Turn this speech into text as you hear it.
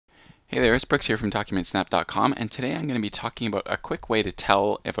Hey there, it's Brooks here from DocumentSnap.com, and today I'm going to be talking about a quick way to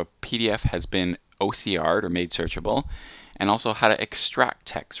tell if a PDF has been OCR'd or made searchable, and also how to extract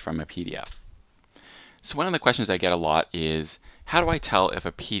text from a PDF. So one of the questions I get a lot is, how do I tell if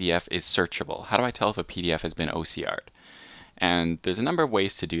a PDF is searchable? How do I tell if a PDF has been OCR'd? And there's a number of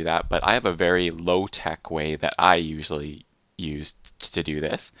ways to do that, but I have a very low-tech way that I usually use to do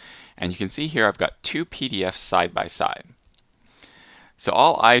this. And you can see here I've got two PDFs side by side. So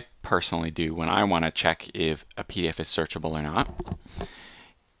all I personally do when I want to check if a PDF is searchable or not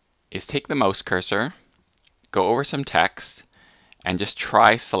is take the mouse cursor, go over some text, and just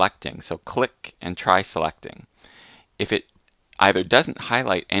try selecting. So click and try selecting. If it either doesn't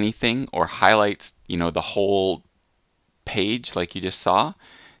highlight anything or highlights, the whole page like you just saw,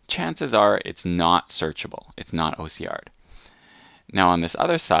 chances are it's not searchable. It's not OCR'd. Now on this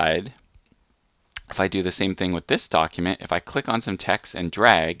other side, if I do the same thing with this document, if I click on some text and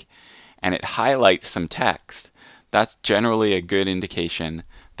drag, and it highlights some text, that's generally a good indication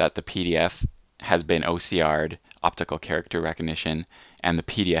that the PDF has been OCR'd, optical character recognition, and the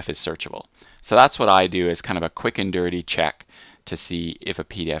PDF is searchable. So that's what I do as kind of a quick and dirty check to see if a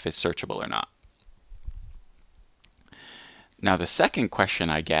PDF is searchable or not. Now the second question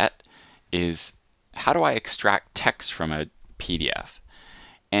I get is, how do I extract text from a PDF?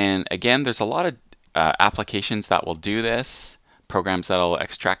 And again, there's a lot of applications that will do this, programs that will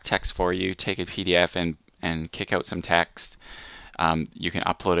extract text for you, take a PDF and kick out some text. You can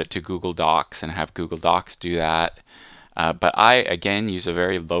upload it to Google Docs and have Google Docs do that. But I, again, use a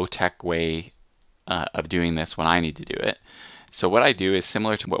very low-tech way of doing this when I need to do it. So what I do is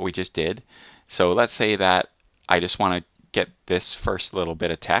similar to what we just did. So let's say that I just want to get this first little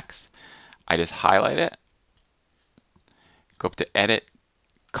bit of text. I just highlight it, go up to Edit,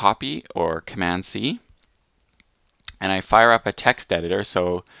 Copy, or Command-C, and I fire up a text editor.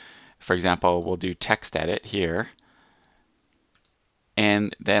 So for example, we'll do text edit here,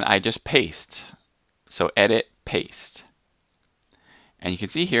 and then I just paste. So edit, paste. And you can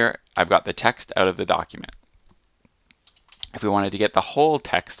see here I've got the text out of the document. If we wanted to get the whole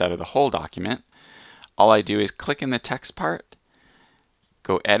text out of the whole document, all I do is click in the text part,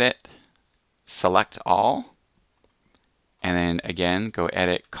 go edit, select all, and then again go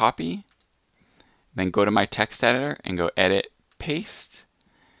edit, copy, then go to my text editor and go edit, paste,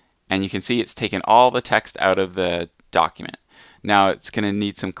 and you can see it's taken all the text out of the document. Now it's going to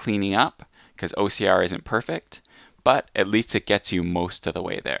need some cleaning up because OCR isn't perfect, but at least it gets you most of the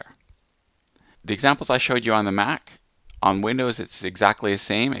way there. The examples I showed you on the Mac, on Windows it's exactly the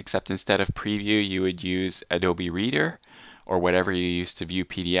same, except instead of preview you would use Adobe Reader or whatever you use to view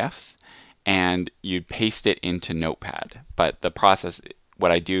PDFs, and you'd paste it into Notepad. But the process,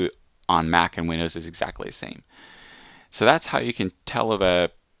 what I do on Mac and Windows, is exactly the same. So that's how you can tell if a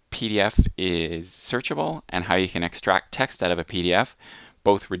PDF is searchable and how you can extract text out of a PDF,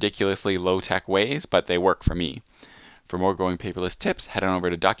 both ridiculously low-tech ways, but they work for me. For more growing paperless tips, head on over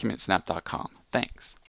to DocumentSnap.com. Thanks.